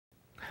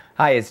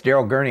Hi, it's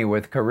Darrell Gurney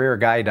with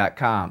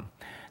CareerGuy.com.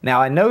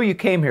 Now, I know you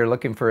came here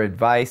looking for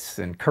advice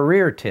and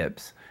career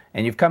tips,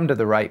 and you've come to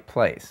the right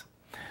place.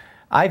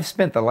 I've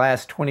spent the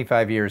last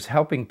 25 years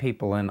helping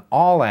people in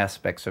all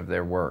aspects of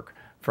their work,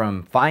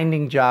 from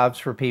finding jobs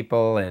for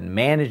people and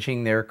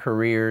managing their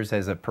careers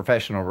as a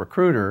professional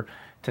recruiter,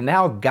 to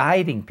now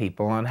guiding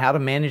people on how to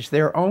manage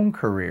their own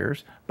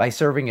careers by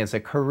serving as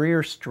a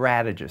career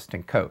strategist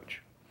and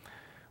coach.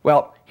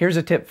 Well, here's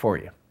a tip for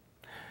you.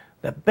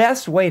 The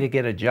best way to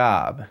get a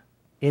job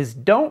is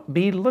don't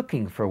be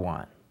looking for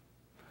one.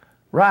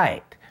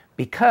 Right,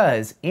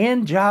 because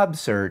in job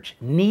search,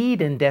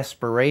 need and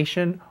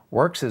desperation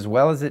works as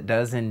well as it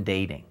does in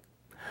dating.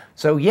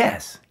 So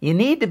yes, you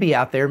need to be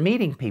out there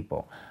meeting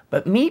people,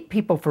 but meet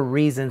people for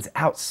reasons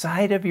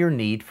outside of your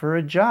need for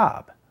a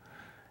job.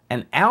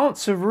 An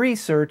ounce of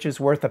research is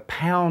worth a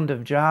pound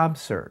of job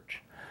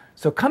search.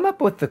 So come up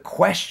with the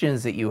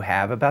questions that you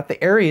have about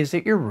the areas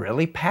that you're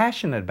really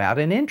passionate about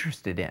and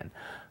interested in.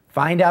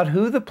 Find out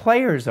who the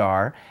players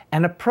are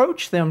and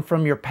approach them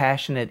from your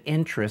passionate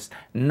interest,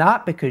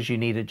 not because you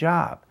need a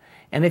job.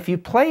 And if you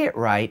play it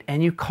right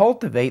and you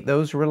cultivate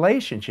those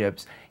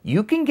relationships,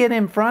 you can get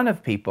in front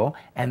of people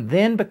and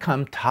then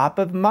become top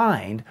of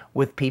mind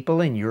with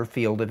people in your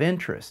field of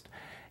interest.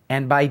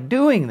 And by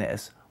doing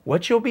this,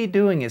 what you'll be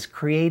doing is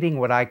creating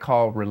what I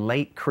call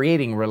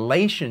creating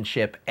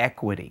relationship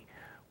equity,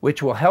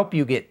 which will help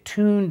you get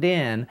tuned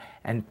in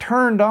and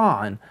turned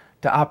on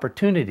to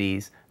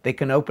opportunities that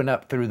can open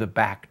up through the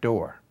back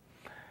door.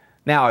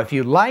 Now, if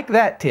you like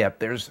that tip,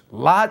 there's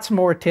lots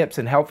more tips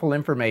and helpful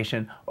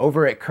information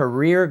over at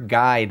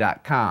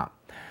CareerGuy.com.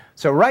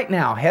 So right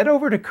now, head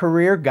over to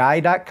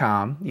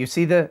CareerGuy.com. You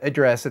see the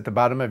address at the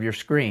bottom of your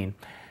screen.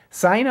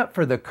 Sign up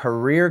for the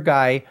Career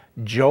Guy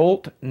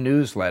Jolt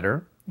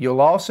newsletter.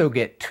 You'll also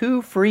get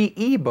 2 free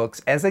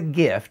ebooks as a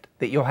gift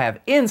that you'll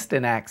have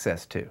instant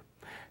access to.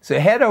 So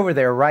head over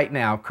there right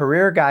now,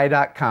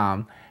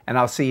 CareerGuy.com, and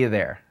I'll see you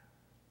there.